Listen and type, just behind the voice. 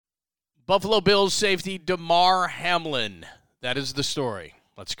Buffalo Bills safety Damar Hamlin. That is the story.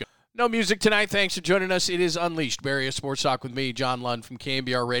 Let's go. No music tonight. Thanks for joining us. It is Unleashed, Barrier Sports Talk with me, John Lund from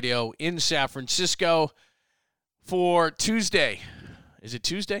KMBR Radio in San Francisco for Tuesday. Is it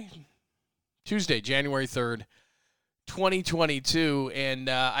Tuesday? Tuesday, January 3rd, 2022. And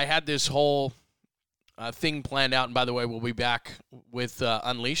I had this whole thing planned out. And by the way, we'll be back with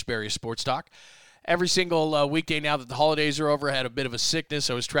Unleashed, Barrier Sports Talk every single weekday now that the holidays are over. I had a bit of a sickness.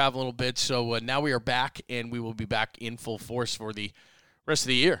 I was traveling a little bit. So now we are back, and we will be back in full force for the rest of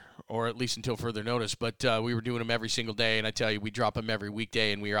the year, or at least until further notice. But we were doing them every single day, and I tell you, we drop them every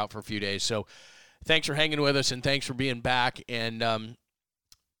weekday, and we are out for a few days. So thanks for hanging with us, and thanks for being back. And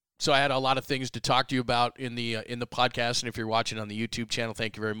so I had a lot of things to talk to you about in the podcast, and if you're watching on the YouTube channel,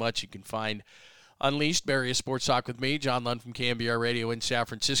 thank you very much. You can find Unleashed, Barrier Sports Talk with me, John Lund from KMBR Radio in San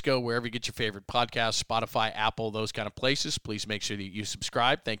Francisco, wherever you get your favorite podcasts, Spotify, Apple, those kind of places. Please make sure that you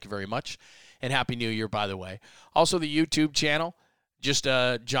subscribe. Thank you very much, and Happy New Year, by the way. Also, the YouTube channel, just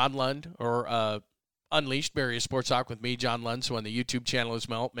John Lund or Unleashed, Barrier Sports Talk with me, John Lund. So on the YouTube channel as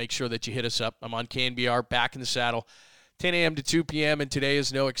well, make sure that you hit us up. I'm on KNBR, back in the saddle, 10 a.m. to 2 p.m., and today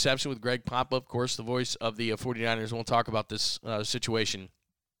is no exception with Greg Pompa, of course, the voice of the 49ers, and we'll talk about this situation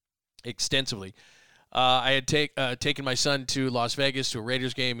extensively. I had taken my son to Las Vegas to a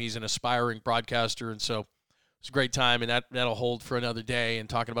Raiders game. He's an aspiring broadcaster, and so it's a great time, and that'll hold for another day. And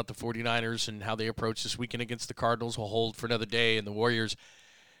talking about the 49ers and how they approach this weekend against the Cardinals will hold for another day, and the Warriors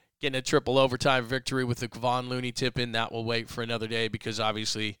getting a triple overtime victory with the Kevon Looney tip-in, that will wait for another day, because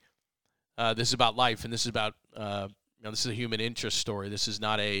obviously this is about life, and this is about this is a human interest story. This is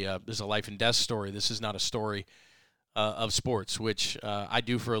not this is a life and death story. This is not a story of sports, which I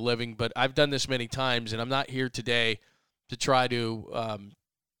do for a living. But I've done this many times, and I'm not here today to try to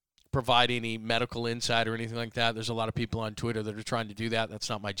provide any medical insight or anything like that. There's a lot of people on Twitter that are trying to do that. That's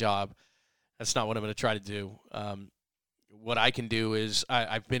not my job. That's not what I'm going to try to do. What I can do is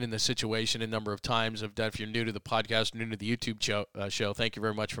I've been in this situation a number of times. If you're new to the podcast, new to the YouTube show, thank you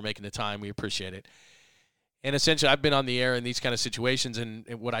very much for making the time. We appreciate it. And essentially, I've been on the air in these kind of situations, and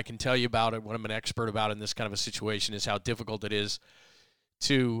what I can tell you about it, what I'm an expert about in this kind of a situation, is how difficult it is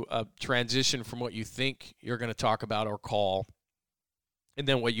to transition from what you think you're going to talk about or call, and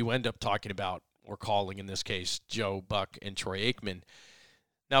then what you end up talking about or calling, in this case, Joe Buck and Troy Aikman.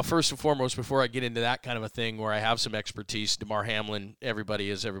 Now, first and foremost, before I get into that kind of a thing where I have some expertise, Damar Hamlin,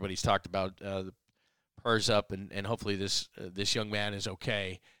 everybody's talked about, prayers up, and hopefully this young man is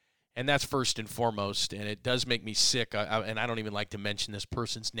okay. And that's first and foremost, and it does make me sick, and I don't even like to mention this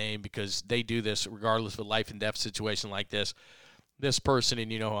person's name, because they do this regardless of a life and death situation like this. This person,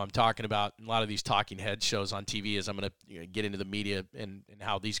 and you know who I'm talking about, a lot of these talking head shows on TV, is I'm going to get into the media and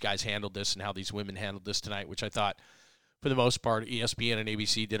how these guys handled this and how these women handled this tonight, which I thought, for the most part, ESPN and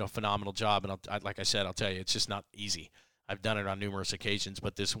ABC did a phenomenal job. And like I said, I'll tell you, it's just not easy. I've done it on numerous occasions,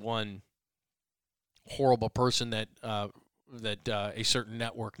 but this one horrible person that a certain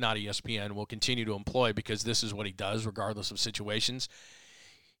network, not ESPN, will continue to employ, because this is what he does regardless of situations.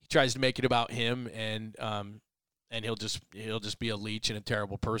 He tries to make it about him, and he'll just be a leech and a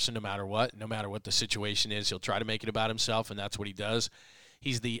terrible person no matter what the situation is. He'll try to make it about himself, and that's what he does.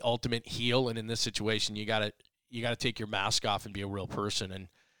 He's the ultimate heel, and in this situation, you got to take your mask off and be a real person. And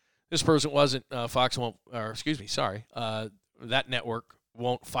this person wasn't. That network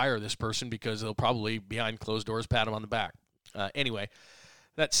won't fire this person, because they'll probably, behind closed doors, pat him on the back. Anyway,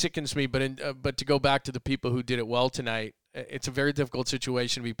 that sickens me. But to go back to the people who did it well tonight, it's a very difficult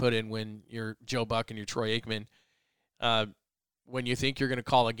situation to be put in when you're Joe Buck and you're Troy Aikman. When you think you're going to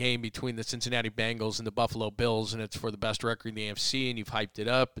call a game between the Cincinnati Bengals and the Buffalo Bills, and it's for the best record in the AFC, and you've hyped it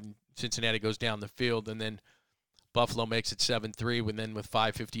up, and Cincinnati goes down the field, and then Buffalo makes it 7-3, and then with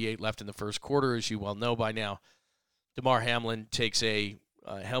 5:58 left in the first quarter, as you well know by now, Damar Hamlin takes a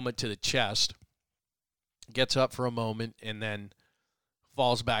helmet to the chest, gets up for a moment, and then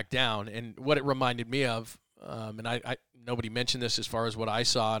falls back down. And what it reminded me of, and I nobody mentioned this as far as what I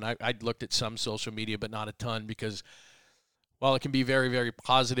saw, and I looked at some social media, but not a ton, because while it can be very, very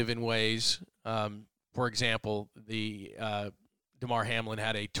positive in ways, for example, the Damar Hamlin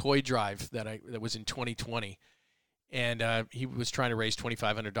had a toy drive that was in 2020, and he was trying to raise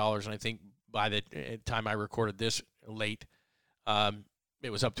 $2,500, and I think by the time I recorded this late, it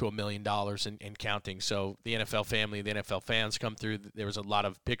was up to $1 million and counting. So the NFL family, the NFL fans come through. There was a lot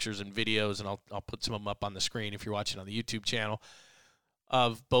of pictures and videos, and I'll put some of them up on the screen if you're watching on the YouTube channel,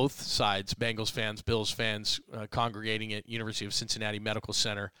 of both sides, Bengals fans, Bills fans, congregating at University of Cincinnati Medical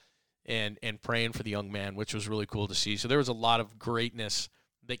Center and praying for the young man, which was really cool to see. So there was a lot of greatness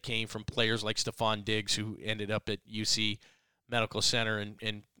that came from players like Stephon Diggs, who ended up at UC Medical Center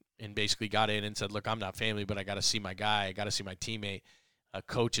and and basically got in and said, look, I'm not family, but I got to see my guy. I got to see my teammate.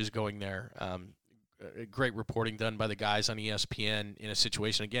 Coach is going there. Great reporting done by the guys on ESPN in a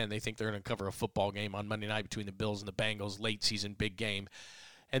situation. Again, they think they're going to cover a football game on Monday night between the Bills and the Bengals, late season, big game.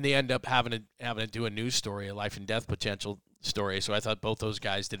 And they end up having to do a news story, a life and death potential story. So I thought both those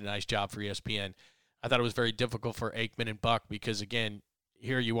guys did a nice job for ESPN. I thought it was very difficult for Aikman and Buck because, again,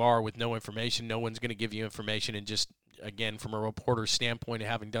 here you are with no information. No one's going to give you information. And just, again, from a reporter's standpoint of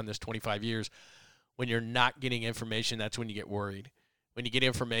having done this 25 years, when you're not getting information, that's when you get worried. When you get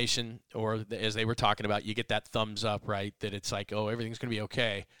information, or as they were talking about, you get that thumbs up, right, that it's like, oh, everything's going to be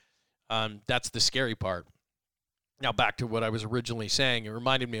okay. That's the scary part. Now, back to what I was originally saying, it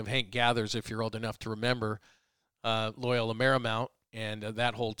reminded me of Hank Gathers, if you're old enough to remember, Loyola Marymount, and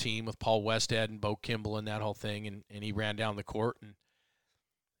that whole team with Paul Westhead and Bo Kimball and that whole thing, and he ran down the court,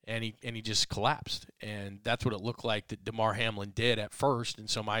 and he just collapsed. And that's what it looked like that Damar Hamlin did at first. And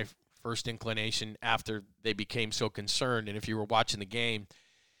so my first inclination after they became so concerned, and if you were watching the game,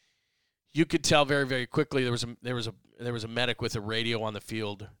 you could tell very, very quickly there was a medic with a radio on the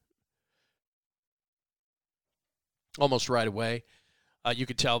field almost right away. You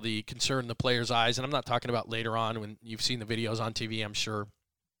could tell the concern in the players' eyes, and I'm not talking about later on when you've seen the videos on TV, I'm sure.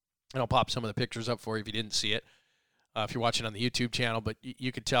 And I'll pop some of the pictures up for you if you didn't see it, if you're watching on the YouTube channel. But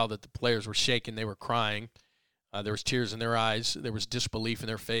you could tell that the players were shaking. They were crying. There was tears in their eyes. There was disbelief in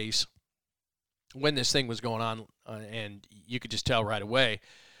their face when this thing was going on, and you could just tell right away.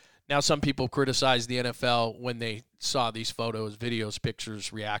 Now, some people criticized the NFL when they saw these photos, videos,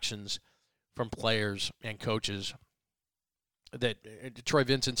 pictures, reactions from players and coaches. That Troy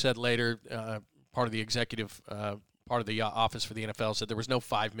Vincent said later, part of the executive, part of the office for the NFL, said there was no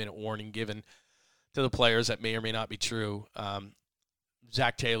 5-minute warning given to the players. That may or may not be true.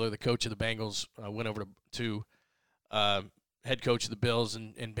 Zach Taylor, the coach of the Bengals, went over to head coach of the Bills,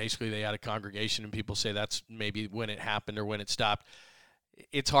 and basically they had a congregation, and people say that's maybe when it happened or when it stopped.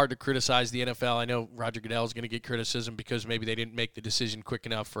 It's hard to criticize the NFL. I know Roger Goodell is going to get criticism because maybe they didn't make the decision quick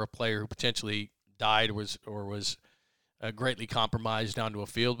enough for a player who potentially died or was greatly compromised onto a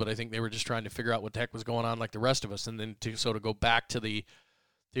field, but I think they were just trying to figure out what the heck was going on like the rest of us. And then to sort of go back to the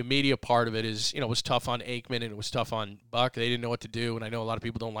media part of it is, it was tough on Aikman and it was tough on Buck. They didn't know what to do, and I know a lot of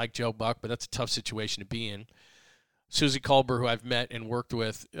people don't like Joe Buck, but that's a tough situation to be in. Susie Colbert, who I've met and worked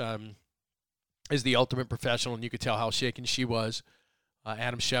with, is the ultimate professional, and you could tell how shaken she was.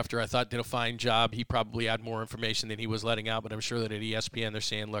 Adam Schefter, I thought, did a fine job. He probably had more information than he was letting out, but I'm sure that at ESPN they're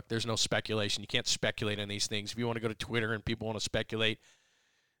saying, look, there's no speculation. You can't speculate on these things. If you want to go to Twitter and people want to speculate,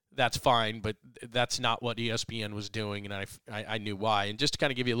 that's fine, but that's not what ESPN was doing, and I knew why. And just to kind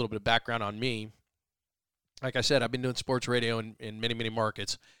of give you a little bit of background on me, like I said, I've been doing sports radio in many, many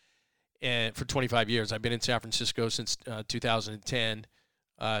markets and for 25 years. I've been in San Francisco since 2010.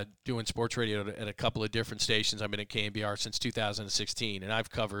 Doing sports radio at a couple of different stations. I've been at KNBR since 2016, and I've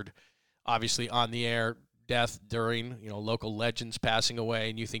covered, obviously, on the air, death during, local legends passing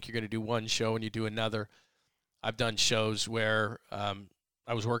away, and you think you're going to do one show and you do another. I've done shows where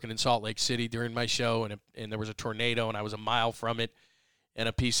I was working in Salt Lake City during my show, and there was a tornado, and I was a mile from it, and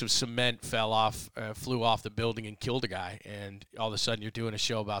a piece of cement flew off the building and killed a guy, and all of a sudden you're doing a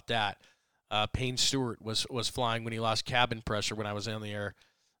show about that. Payne Stewart was flying when he lost cabin pressure when I was on the air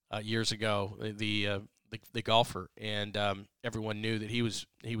years ago, the golfer, and everyone knew that he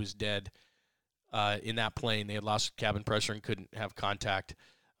was dead in that plane. They had lost cabin pressure and couldn't have contact.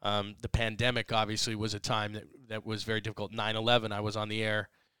 The pandemic obviously was a time that was very difficult. 9/11, I was on the air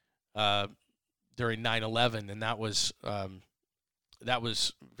during 9/11, and that was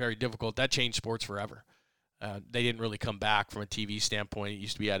very difficult. That changed sports forever. They didn't really come back from a TV standpoint. It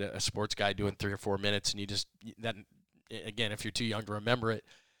used to be at a sports guy doing 3 or 4 minutes, and again, if you're too young to remember it,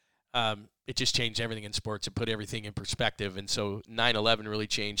 it just changed everything in sports. It put everything in perspective. And so 9/11 really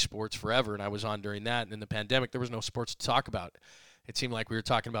changed sports forever, and I was on during that. And in the pandemic, there was no sports to talk about. It seemed like we were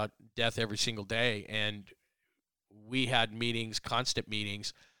talking about death every single day, and we had meetings, constant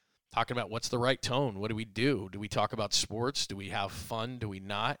meetings, talking about what's the right tone. What do we do? Do we talk about sports? Do we have fun? Do we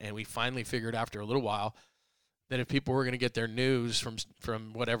not? And we finally figured after a little while that if people were going to get their news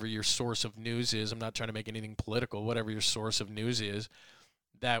from whatever your source of news is, I'm not trying to make anything political, whatever your source of news is,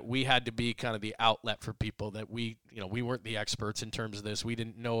 that we had to be kind of the outlet for people, that we weren't the experts in terms of this. We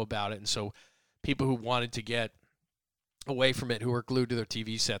didn't know about it. And so people who wanted to get away from it, who were glued to their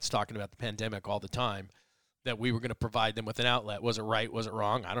TV sets talking about the pandemic all the time, that we were going to provide them with an outlet. Was it right? Was it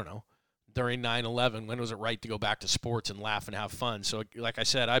wrong? I don't know. During 9/11, when was it right to go back to sports and laugh and have fun? So like I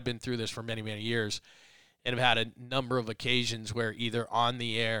said, I've been through this for many, many years, and have had a number of occasions where either on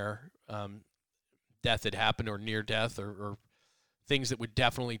the air death had happened, or near death, or things that would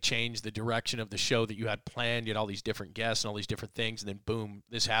definitely change the direction of the show that you had planned. You had all these different guests and all these different things, and then boom,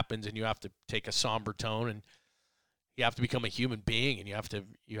 this happens, and you have to take a somber tone, and you have to become a human being, and you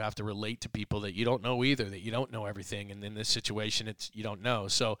have to relate to people that you don't know either, that you don't know everything, and in this situation, you don't know.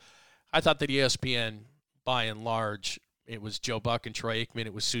 So I thought that ESPN, by and large, it was Joe Buck and Troy Aikman,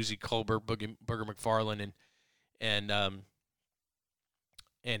 it was Susie Colbert, Booger McFarlane,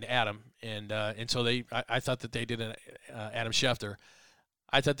 and Adam, and so I thought that they did Adam Schefter.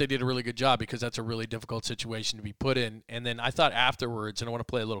 I thought they did a really good job because that's a really difficult situation to be put in. And then I thought afterwards, and I want to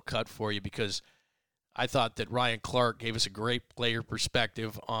play a little cut for you because I thought that Ryan Clark gave us a great player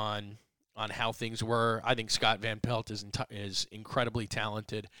perspective on how things were. I think Scott Van Pelt is incredibly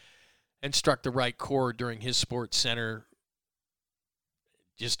talented and struck the right chord during his Sports Center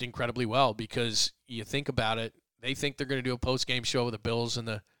just incredibly well, because you think about it, they think they're going to do a post-game show with the Bills and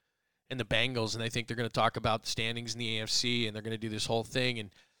the Bengals, and they think they're going to talk about the standings in the AFC, and they're going to do this whole thing.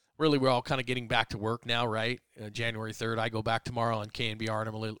 And really, we're all kind of getting back to work now, right? January 3rd, I go back tomorrow on KNBR, and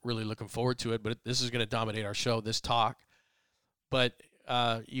I'm really, really looking forward to it. But this is going to dominate our show, this talk. But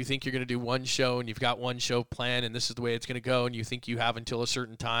you think you're going to do one show, and you've got one show planned, and this is the way it's going to go, and you think you have until a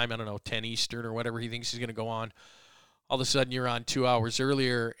certain time, I don't know, 10 Eastern or whatever he thinks he's going to go on. All of a sudden, you're on 2 hours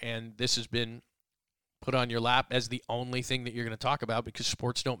earlier, and this has been put on your lap as the only thing that you're going to talk about, because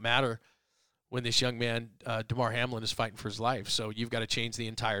sports don't matter when this young man, Damar Hamlin, is fighting for his life. So you've got to change the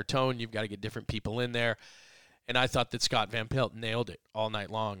entire tone. You've got to get different people in there. And I thought that Scott Van Pelt nailed it all night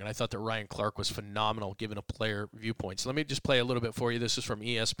long. And I thought that Ryan Clark was phenomenal giving a player viewpoint. So let me just play a little bit for you. This is from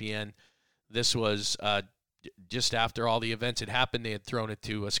ESPN. This was just after all the events had happened. They had thrown it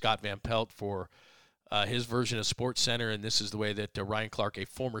to Scott Van Pelt for his version of Sports Center. And this is the way that Ryan Clark, a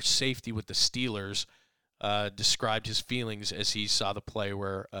former safety with the Steelers, described his feelings as he saw the play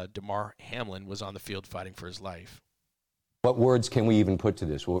where Damar Hamlin was on the field fighting for his life. What words can we even put to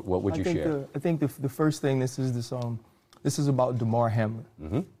this? What would you share? I think the first thing, this is about Damar Hamlin.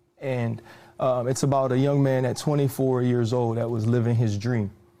 Mm-hmm. And it's about a young man at 24 years old that was living his dream,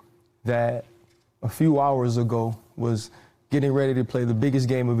 that a few hours ago was getting ready to play the biggest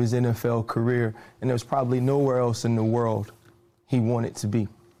game of his NFL career, and there's probably nowhere else in the world he wanted to be.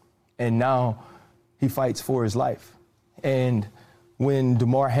 And now he fights for his life. And when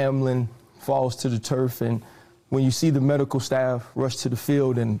Damar Hamlin falls to the turf, and when you see the medical staff rush to the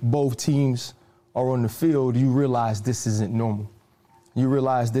field and both teams are on the field, you realize this isn't normal. You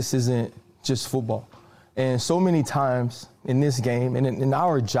realize this isn't just football. And so many times in this game, and in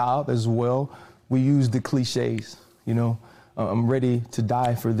our job as well, we use the cliches. You know, I'm ready to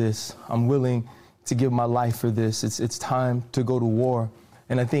die for this. I'm willing to give my life for this. It's time to go to war.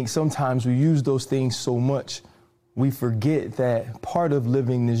 And I think sometimes we use those things so much, we forget that part of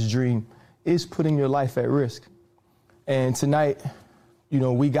living this dream is putting your life at risk. And tonight,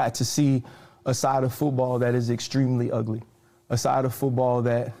 we got to see a side of football that is extremely ugly, a side of football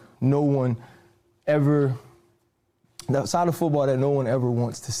that no one ever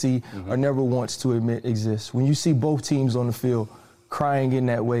wants to see or never wants to admit exists. When you see both teams on the field crying in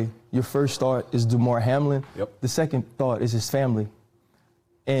that way, your first thought is Damar Hamlin. Yep. The second thought is his family.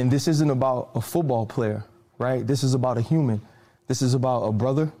 And this isn't about a football player, right? This is about a human. This is about a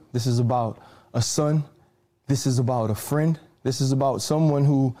brother. This is about a son. This is about a friend. This is about someone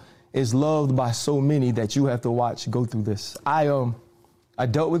who is loved by so many that you have to watch go through this. I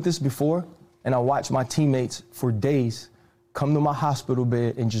dealt with this before, and I watched my teammates for days come to my hospital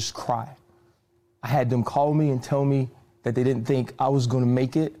bed and just cry. I had them call me and tell me that they didn't think I was going to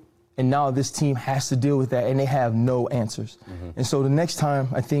make it. And now this team has to deal with that, and they have no answers. Mm-hmm. And so the next time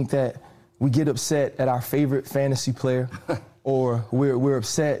I think that we get upset at our favorite fantasy player, or we're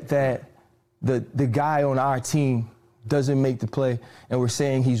upset that the guy on our team doesn't make the play, and we're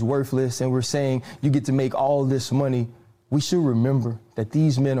saying he's worthless, and we're saying you get to make all this money, we should remember that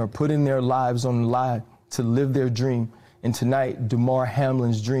these men are putting their lives on the line to live their dream. And tonight, Damar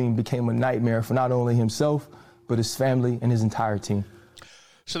Hamlin's dream became a nightmare for not only himself, but his family and his entire team.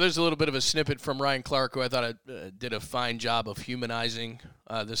 So there's a little bit of a snippet from Ryan Clark, who I thought did a fine job of humanizing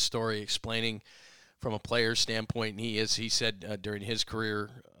this story, explaining from a player's standpoint. And he said during his career,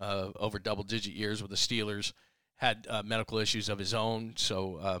 over double-digit years with the Steelers, had medical issues of his own.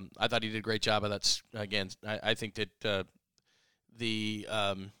 So I thought he did a great job of that. Again, I think that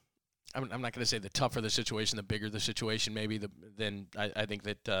I'm not going to say the tougher the situation, the bigger the situation maybe, then I think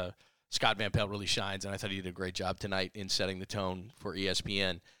that Scott Van Pelt really shines, and I thought he did a great job tonight in setting the tone for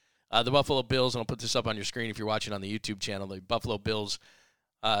ESPN. The Buffalo Bills, and I'll put this up on your screen if you're watching on the YouTube channel, the Buffalo Bills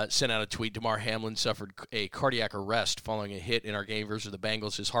sent out a tweet. Damar Hamlin suffered a cardiac arrest following a hit in our game versus the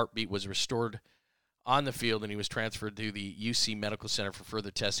Bengals. His heartbeat was restored on the field, and he was transferred to the UC Medical Center for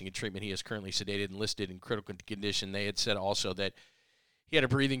further testing and treatment. He is currently sedated and listed in critical condition. They had said also that he had a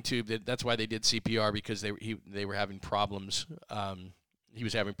breathing tube. That's why they did CPR, because they were having problems. He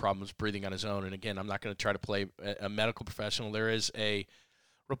was having problems breathing on his own. And again, I'm not going to try to play a medical professional. There is a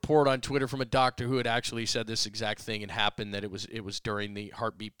report on Twitter from a doctor who had actually said this exact thing had happened, that it was during the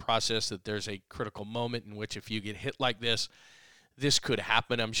heartbeat process, that there's a critical moment in which if you get hit like this could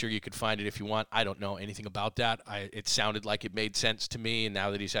happen. I'm sure you could find it if you want. I don't know anything about that. It sounded like it made sense to me, and now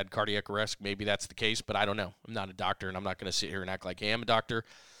that he's had cardiac arrest, maybe that's the case, but I don't know. I'm not a doctor, and I'm not going to sit here and act like I am a doctor,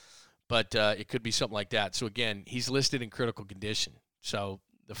 but it could be something like that. So again, he's listed in critical condition. So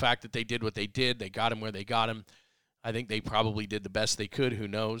the fact that they did what they did, they got him where they got him, I think they probably did the best they could. Who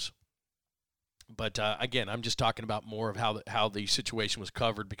knows? But again, I'm just talking about more of how the situation was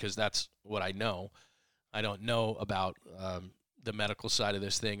covered, because that's what I know. I don't know about the medical side of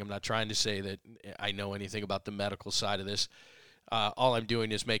this thing. I'm not trying to say that I know anything about the medical side of this. All I'm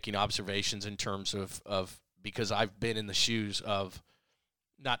doing is making observations in terms of because I've been in the shoes of,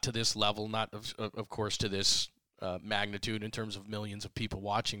 not to this level, not of course to this magnitude in terms of millions of people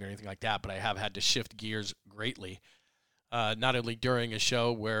watching or anything like that, but I have had to shift gears greatly, not only during a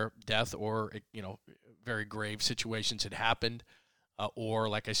show where death or very grave situations had happened, or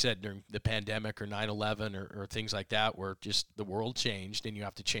like I said, during the pandemic or 9/11 or things like that, where just the world changed and you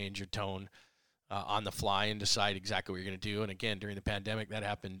have to change your tone on the fly and decide exactly what you're going to do. And again, during the pandemic, that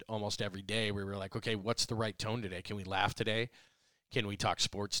happened almost every day. We were like, okay, what's the right tone today? Can we laugh today? Can we talk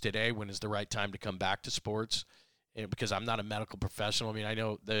sports today? When is the right time to come back to sports? And because I'm not a medical professional. I mean, I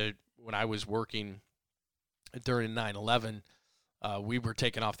know that when I was working during 9/11, we were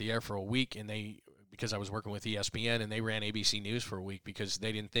taken off the air for a week, and because I was working with ESPN, and they ran ABC News for a week because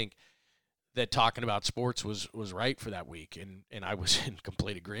they didn't think that talking about sports was right for that week. And I was in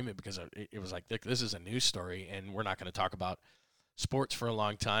complete agreement, because it was like, this is a news story, and we're not going to talk about sports for a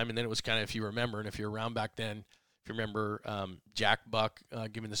long time. And then it was kind of, if you remember, and if you're around back then, if you remember Jack Buck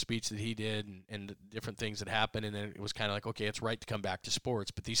giving the speech that he did and the different things that happened, and then it was kind of like, okay, it's right to come back to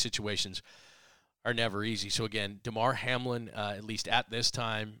sports, but these situations are never easy. So again, Damar Hamlin, at least at this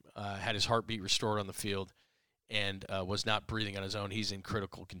time, had his heartbeat restored on the field and was not breathing on his own. He's in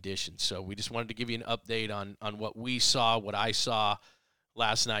critical condition. So we just wanted to give you an update on what we saw, what I saw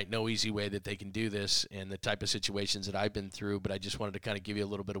last night. No easy way that they can do this, and the type of situations that I've been through, but I just wanted to kind of give you a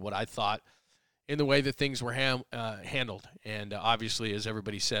little bit of what I thought in the way that things were handled. And obviously, as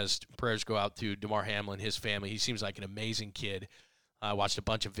everybody says, prayers go out to Damar Hamlin, his family. He seems like an amazing kid. I watched a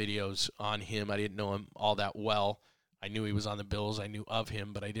bunch of videos on him. I didn't know him all that well. I knew he was on the Bills. I knew of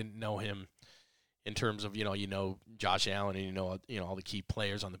him, but I didn't know him in terms of, Josh Allen and, all the key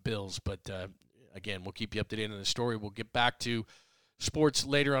players on the Bills. But, again, we'll keep you up to date on the story. We'll get back to sports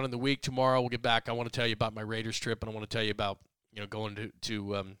later on in the week. Tomorrow we'll get back. I want to tell you about my Raiders trip, and I want to tell you about, going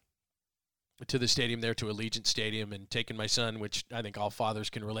to the stadium there, to Allegiant Stadium, and taking my son, which I think all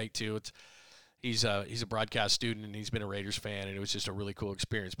fathers can relate to. He's a broadcast student, and he's been a Raiders fan, and it was just a really cool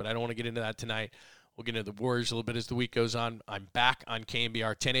experience. But I don't want to get into that tonight. We'll get into the Warriors a little bit as the week goes on. I'm back on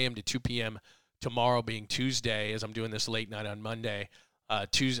KNBR 10 a.m. to 2 p.m. tomorrow, being Tuesday, as I'm doing this late night on Monday.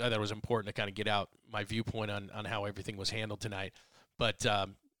 Tuesday, I thought it was important to kind of get out my viewpoint on how everything was handled tonight. But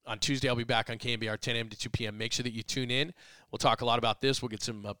on Tuesday, I'll be back on KNBR 10 a.m. to 2 p.m. Make sure that you tune in. We'll talk a lot about this. We'll get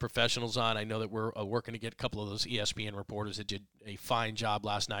some professionals on. I know that we're working to get a couple of those ESPN reporters that did a fine job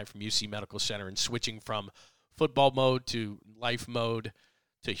last night from UC Medical Center and switching from football mode to life mode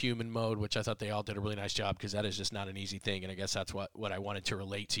to human mode, which I thought they all did a really nice job, because that is just not an easy thing. And I guess that's what I wanted to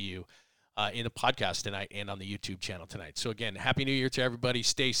relate to you in the podcast tonight and on the YouTube channel tonight. So again, Happy New Year to everybody.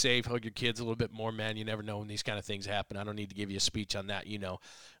 Stay safe. Hug your kids a little bit more, man. You never know when these kind of things happen. I don't need to give you a speech on that.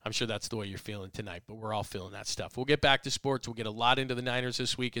 I'm sure that's the way you're feeling tonight, but we're all feeling that stuff. We'll get back to sports. We'll get a lot into the Niners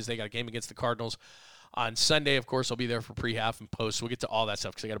this week, as they got a game against the Cardinals on Sunday. Of course, I'll be there for pre-half and post. So we'll get to all that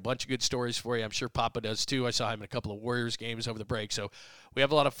stuff, because I got a bunch of good stories for you. I'm sure Papa does too. I saw him in a couple of Warriors games over the break. So we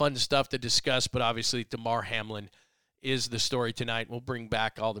have a lot of fun stuff to discuss, but obviously Damar Hamlin is the story tonight. We'll bring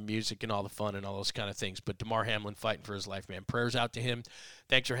back all the music and all the fun and all those kind of things. But Damar Hamlin fighting for his life, man. Prayers out to him.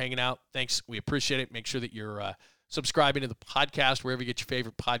 Thanks for hanging out. Thanks. We appreciate it. Make sure that you're subscribing to the podcast, wherever you get your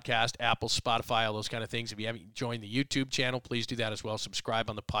favorite podcast, Apple, Spotify, all those kind of things. If you haven't joined the YouTube channel, please do that as well. Subscribe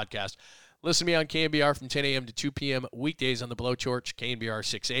on the podcast. Listen to me on KNBR from 10 a.m. to 2 p.m. weekdays on the Blowtorch, KNBR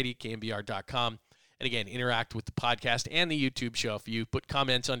 680, KNBR.com. And again, interact with the podcast and the YouTube show. If you put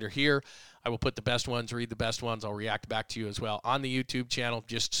comments under here, I will put the best ones, read the best ones. I'll react back to you as well. On the YouTube channel,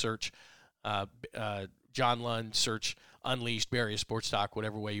 just search John Lund, search Unleashed, Barrier Sports Talk,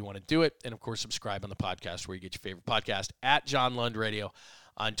 whatever way you want to do it. And, of course, subscribe on the podcast where you get your favorite podcast, at John Lund Radio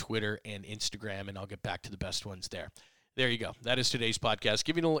on Twitter and Instagram, and I'll get back to the best ones there. There you go. That is today's podcast,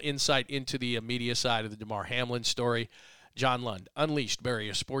 giving a little insight into the media side of the Damar Hamlin story. John Lund, Unleashed,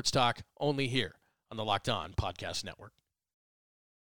 Barrier Sports Talk, only here on the Locked On Podcast Network.